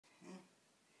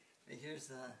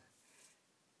here's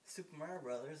Super Mario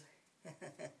Brothers.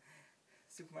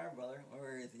 Super Mario Brother,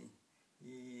 where is he?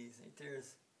 He's right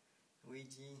there's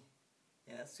Luigi.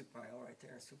 Yeah, that's Super Mario right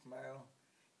there. Super Mario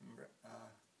and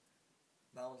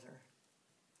Bowser.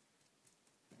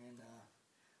 And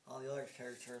all the other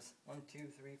characters. 1, 2,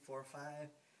 3, 4, 5,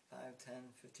 5, 10,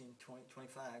 15, 20,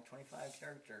 25. 25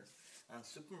 characters on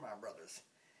Super Mario Brothers.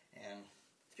 And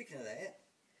speaking of that,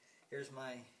 here's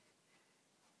my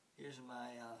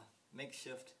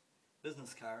makeshift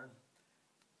business card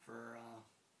for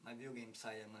my video game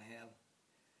site I'm going to have.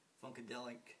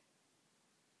 Funkadelic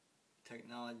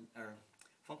Technology, or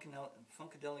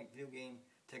Funkadelic Video Game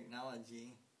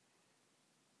Technology,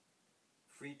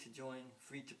 free to join,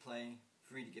 free to play,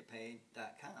 free to get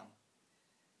paid.com.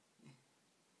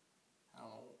 I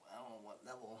don't know what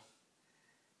level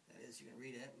that is, you can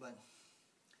read it, but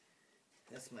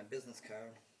that's my business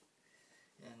card.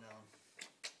 And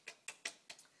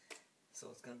so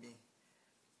it's going to be,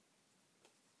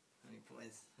 let me put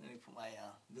my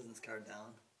business card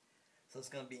down. So it's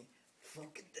going to be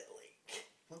Funkadelic,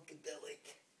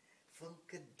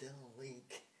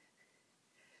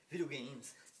 video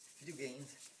games,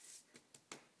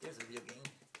 there's a video game,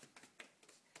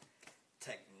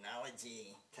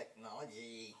 technology,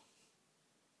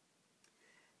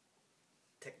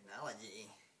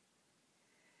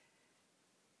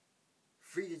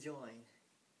 free to join,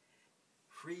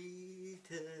 free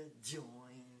to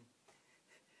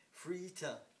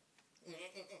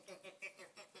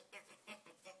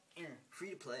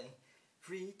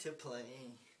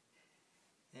play,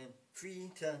 and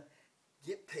free to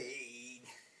get paid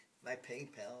by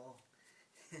PayPal.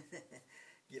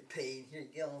 Get paid. Here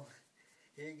you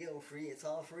go. Free. It's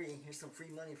all free. Here's some free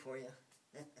money for you.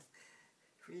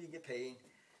 Free to get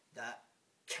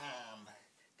paid.com.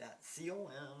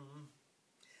 .com.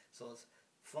 So it's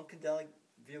Funkadelic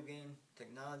Video Game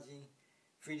Technology,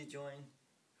 free to join,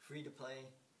 free to play,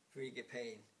 free to get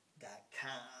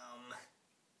paid.com.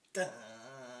 Duh.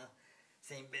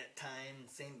 Same bat time,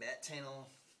 same bat channel.